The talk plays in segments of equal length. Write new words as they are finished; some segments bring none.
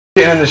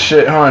Getting in this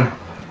shit, hon.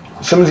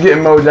 Someone's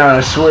getting mowed down,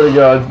 I swear to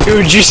God.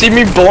 Dude, did you see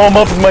me blow him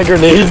up with my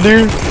grenade,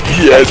 dude?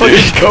 Yeah, I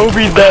fucking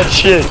Kobe'd that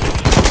shit.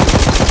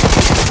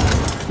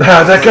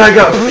 Ah, that guy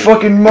got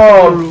fucking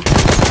mobbed.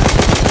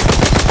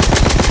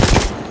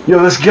 Yo,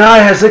 this guy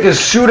has like a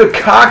suit of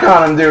cock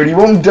on him, dude. He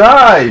won't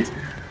die.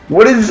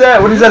 What is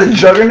that? What is that, a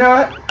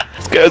juggernaut?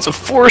 This guy has a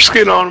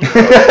foreskin on him. He's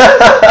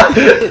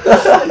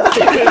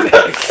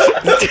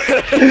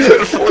got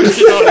a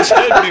foreskin on his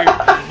head, dude.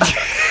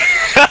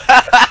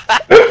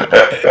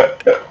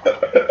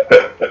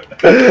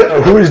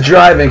 Who is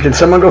driving? Can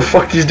someone go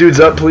fuck these dudes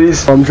up,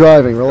 please? I'm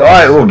driving.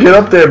 Alright, well get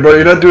up there, bro.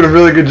 You're not doing a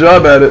really good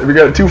job at it. We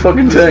got 2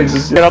 fucking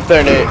tanks. Get up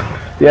there, Nate.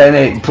 Yeah,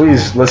 Nate,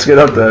 please, let's get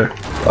up there.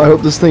 I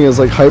hope this thing is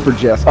like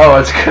hyperjet. Oh,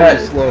 it's got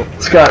some good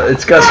horsepower.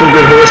 It's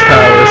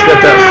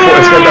got that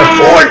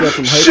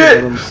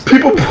shit.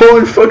 People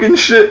pulling fucking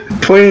shit.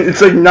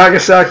 It's like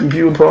Nagasaki.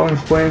 People pulling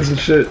planes and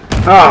shit.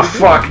 Ah,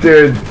 fuck,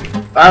 dude.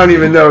 I don't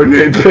even know,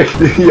 Nate.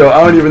 Yo,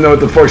 I don't even know what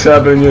the fuck's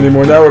happening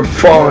anymore. Now we're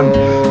falling.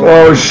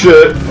 Oh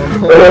shit.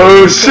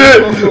 Oh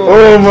shit.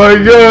 Oh my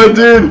god,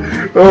 dude.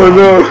 Oh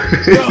no.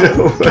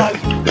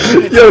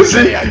 Yo,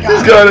 see,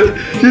 he's got it.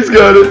 He's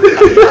got it.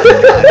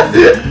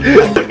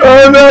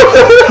 Oh no.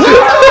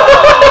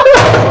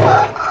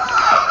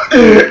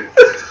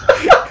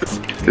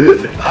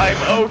 I'm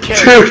okay.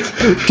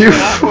 Dude, you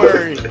not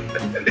worried.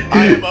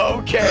 I'm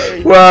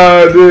okay.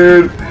 Wow,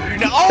 dude.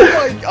 Oh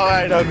my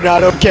god, I'm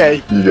not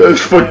okay. You guys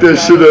fucked that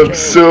shit up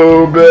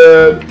so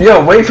bad.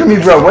 Yo, wait for me,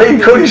 bro.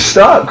 Wait, Cody,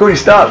 stop. Cody,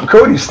 stop.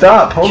 Cody,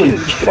 stop. Holy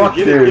fuck,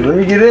 dude. Let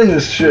me get in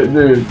this shit,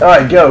 dude.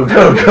 Alright, go.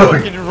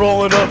 Fucking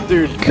rolling up,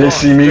 dude. They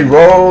see me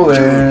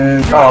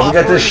rolling. Oh, we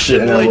got this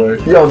shit in our way.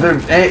 Yo, they're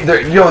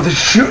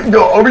shooting.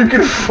 Yo, are we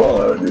gonna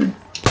fall, dude?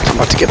 I'm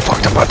about to get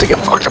fucked. I'm about to get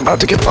fucked. I'm about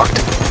to get fucked.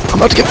 I'm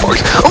about to get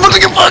fucked. I'm about to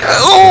get fucked.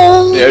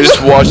 Oh! Yeah, I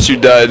just watched you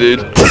die,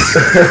 dude.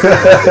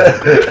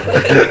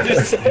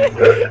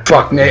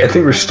 Fuck, Nate. I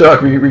think we're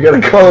stuck. We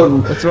gotta call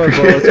him. That's right,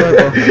 bro. That's right,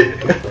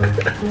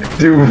 bro.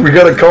 Dude, we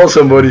gotta call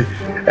somebody.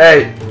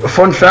 Hey, a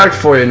fun fact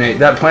for you, Nate.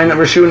 That plane that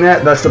we're shooting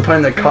at, that's the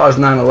plane that caused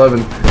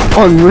 9/11.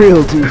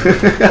 Unreal, dude.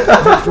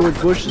 George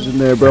Bush is in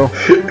there, bro.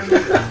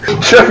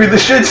 Jeffrey, the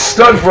shit's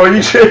stuck, bro.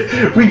 We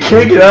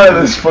can't get out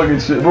of this fucking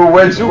shit. We're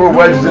wedged in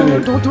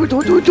it. Don't do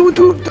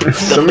it.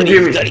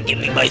 Somebody's gotta give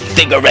me my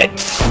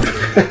cigarettes.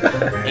 I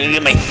gotta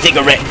get my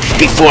cigarette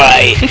before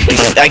I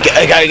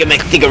gotta get my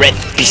cigarette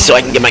so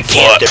I can get my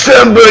cancer.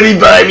 Somebody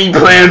buy me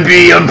Plan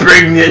B. I'm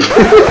pregnant.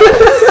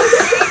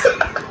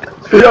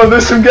 Yo,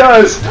 there's some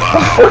guys.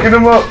 I'm fucking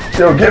them up.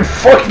 Yo, get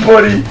fucked,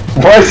 buddy.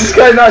 Why is this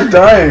guy not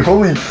dying?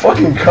 Holy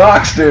fucking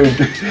cocks, dude.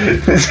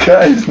 This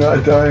guy is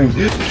not dying.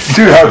 Dude,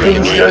 how come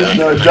this guy's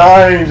not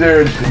dying,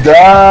 dude?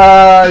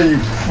 Die, you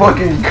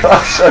fucking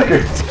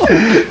cocksucker.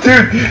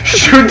 Dude,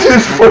 shoot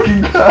this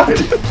fucking guy.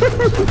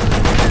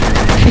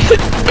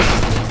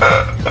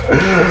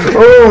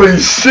 Holy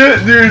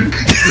shit, dude.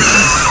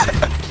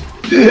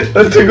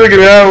 That took like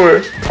an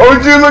hour. Oh,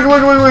 dude, look,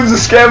 there's a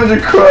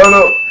scavenger crawling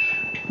up.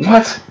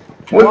 What?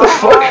 What the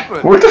fuck?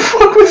 Happened? What the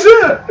fuck was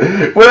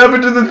that? What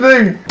happened to the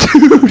thing?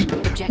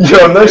 Dude!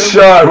 Yo, nice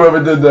shot,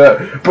 whoever did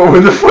that. But where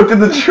the fuck did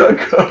the truck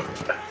go?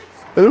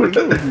 I don't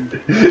know.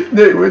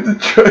 Nate, where'd the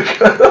truck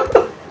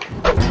go?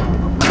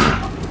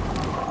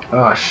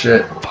 Oh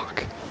shit.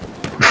 Fuck.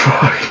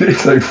 Fuck.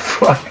 Nate's like,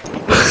 fuck.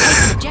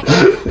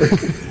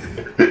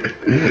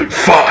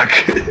 Fuck.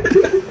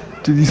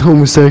 Dude, these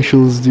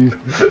homosexuals, dude.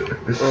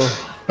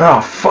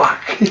 Oh,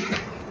 fuck.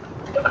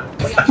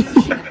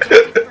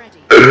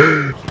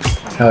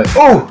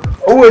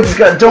 Oh, I just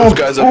got domed.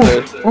 There's guys up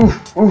there.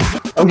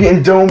 I'm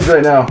getting domed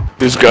right now.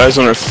 There's guys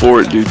on our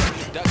fort, dude.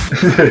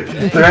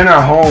 They're in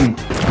our home.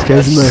 This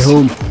guy's in my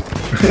home.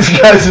 These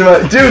guys in my...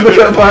 Dude, look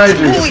up behind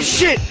you. Holy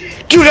shit!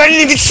 Dude, I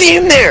didn't even see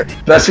him there!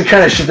 That's the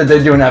kind of shit that they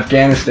do in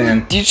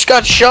Afghanistan. You just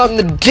got shot in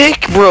the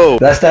dick, bro!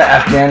 That's that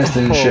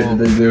Afghanistan shit that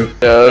they do.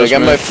 I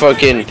got my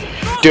fucking...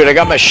 Dude, I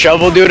got my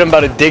shovel, dude. I'm about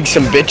to dig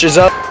some bitches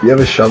up. You have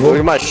a shovel? Look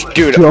at my...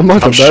 Dude, Dude,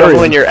 I'm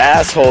shoveling your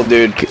asshole,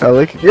 dude. I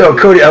like it. Yo,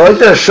 Cody, I like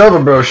that shovel,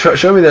 bro.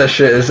 Show me that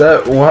shit. Is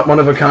that one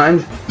of a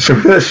kind? Show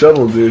me that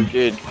shovel, dude.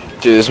 Dude,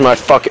 this is my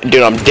fucking...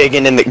 Dude, I'm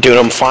digging in the... Dude,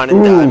 I'm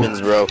finding diamonds,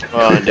 bro.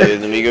 Oh,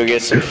 dude, let me go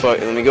get some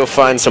Let me go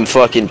find some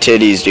fucking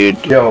titties, dude.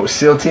 Yo,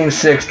 SEAL Team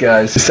 6,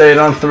 guys. Say it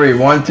on 3.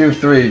 1, 2,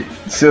 3.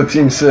 SEAL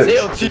Team 6.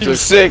 SEAL Team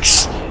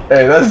 6.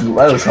 Hey,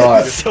 that was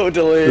hot. So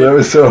delayed. That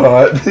was so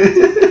hot.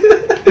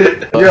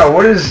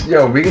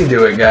 Yo, we can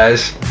do it,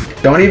 guys.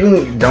 Don't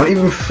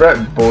even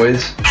fret,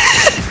 boys.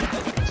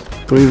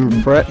 Don't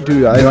even fret,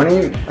 dude.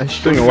 I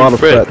string a lot of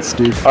frets,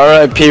 dude.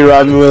 R.I.P.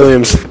 Robin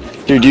Williams.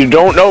 Dude, you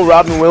don't know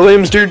Robin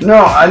Williams, dude?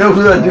 No, I know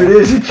who that dude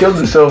is. He killed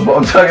himself, but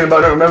I'm talking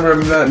about, I don't remember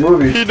him in that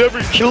movie. He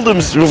never killed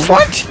himself.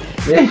 What?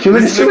 Yeah, he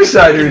committed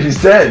suicide, dude. He's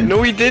dead.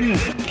 No, he didn't.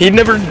 He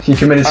never... He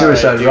committed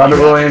suicide. Right, Robert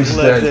Williams is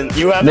dead.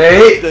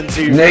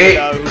 Nate,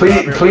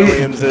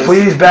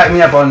 please back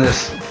me up on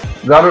this.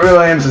 Robert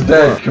Williams is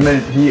dead.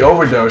 He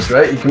overdosed,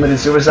 right? He committed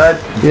suicide?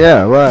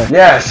 Yeah, why?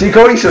 Yeah, see,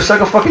 Cody? So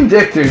suck a fucking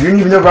dick, dude. You didn't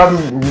even know Robin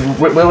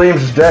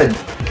Williams is dead.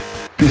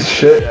 Piece of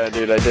shit. Yeah,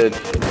 dude, I did.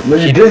 No,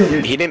 you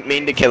didn't. He didn't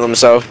mean to kill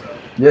himself.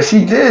 Yes,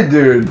 he did,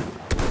 dude. No,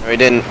 he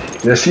didn't.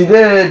 Yes, he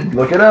did.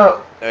 Look it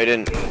up. No, he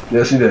didn't.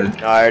 Yes, he did.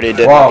 No, I already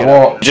did. Wow,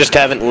 well, just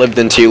haven't lived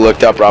until you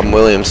looked up Robin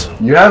Williams.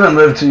 you haven't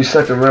lived till you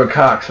sucked a real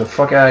cock, so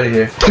fuck out of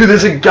here. Dude,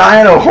 there's a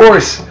guy on a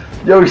horse.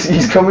 Yo,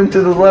 he's coming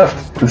to the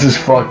left. This is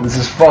fucked. This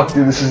is fucked,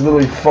 dude. This is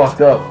literally fucked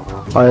up.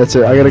 Alright, that's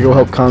it. I gotta go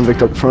help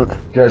convict up front.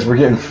 Guys, we're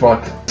getting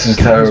fucked. This is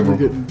terrible. We're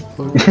getting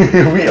fucked.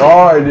 We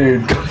are,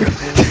 dude.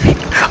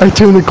 I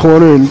turned the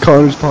corner and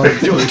Connor's popping.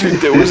 Yo, dude,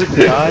 there was a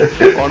guy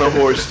on a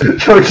horse.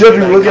 Yo, Jeffy,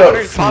 look out.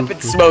 Connor's popping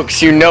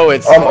smokes, you know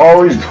it's. I'm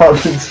always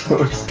popping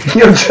smokes.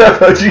 Yo, Jeff,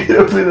 how'd you get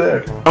over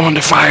there? I'm on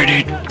the fire,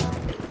 dude.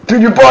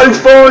 Dude, your body's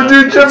falling,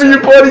 dude. Jeffy,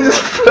 your body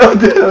just fell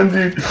down,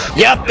 dude.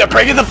 Yep, they're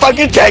bringing the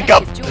fucking tank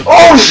up.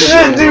 Oh,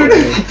 shit, dude.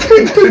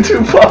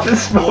 Dude, popping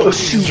smoke.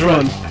 Just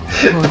run.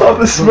 Pop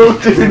a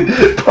smoke,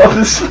 dude. Pop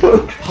a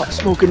smoke. Pop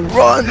smoke and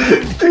run.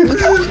 Dude,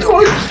 this is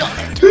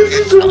fucked. This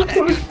is so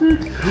fucked, dude.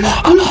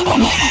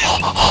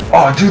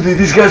 Oh, dude,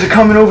 these guys are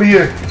coming over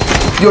here.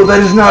 Yo,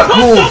 that is not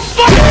cool.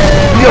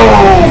 Yo,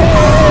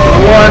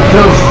 what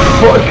the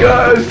fuck,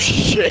 guys?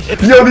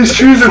 Shit. Yo, these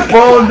trees are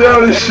falling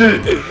down and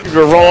shit.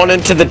 We're rolling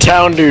into the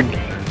town, dude.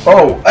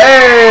 Oh,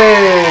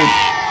 hey!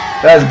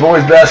 That's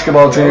boys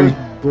basketball team.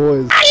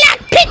 Boys. I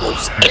like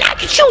pickles and I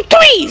can shoot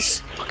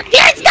threes.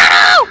 Let's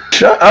go!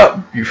 Shut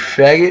up, you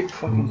faggot.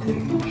 Fucking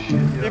taking this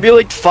shit. Maybe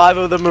like 5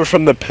 of them are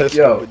from the pistol.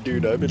 Yo.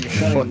 Dude, I've been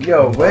fucking.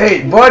 Yo,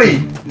 wait, buddy.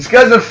 This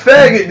guy's a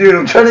faggot, dude.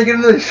 I'm trying to get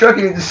into the truck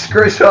and he just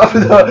scrapes off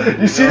of the.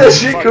 You see that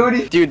shit,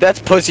 Cody? Dude, that's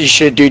pussy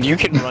shit, dude. You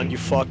can run, you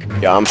fuck.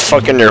 Yeah, I'm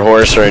fucking your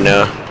horse right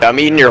now. I'm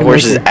eating your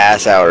horse's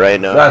ass out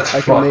right now. That's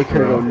I can make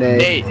her go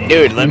nay. Hey,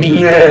 dude, let me eat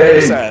your Nay.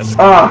 horse's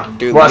ass.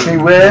 Dude, Watch let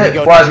me let wet.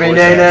 go Watch to me the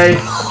nay nay.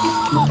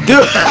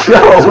 horse's ass. Dude,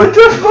 Yo, what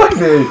the fuck,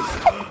 dude?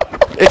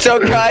 it's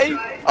okay.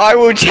 I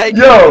will take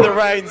Yo. the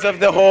reins of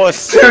the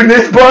horse. Dude,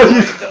 this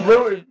body's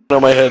fluid.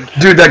 On my head.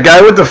 Dude, that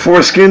guy with the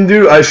foreskin,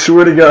 dude, I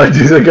swear to God,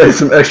 dude, that guy's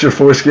some extra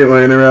foreskin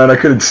laying around. I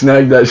could have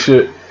snagged that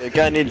shit. That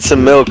guy needs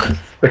some milk.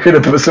 I could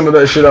have put some of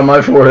that shit on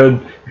my forehead.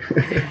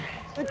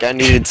 That guy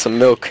needed some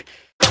milk.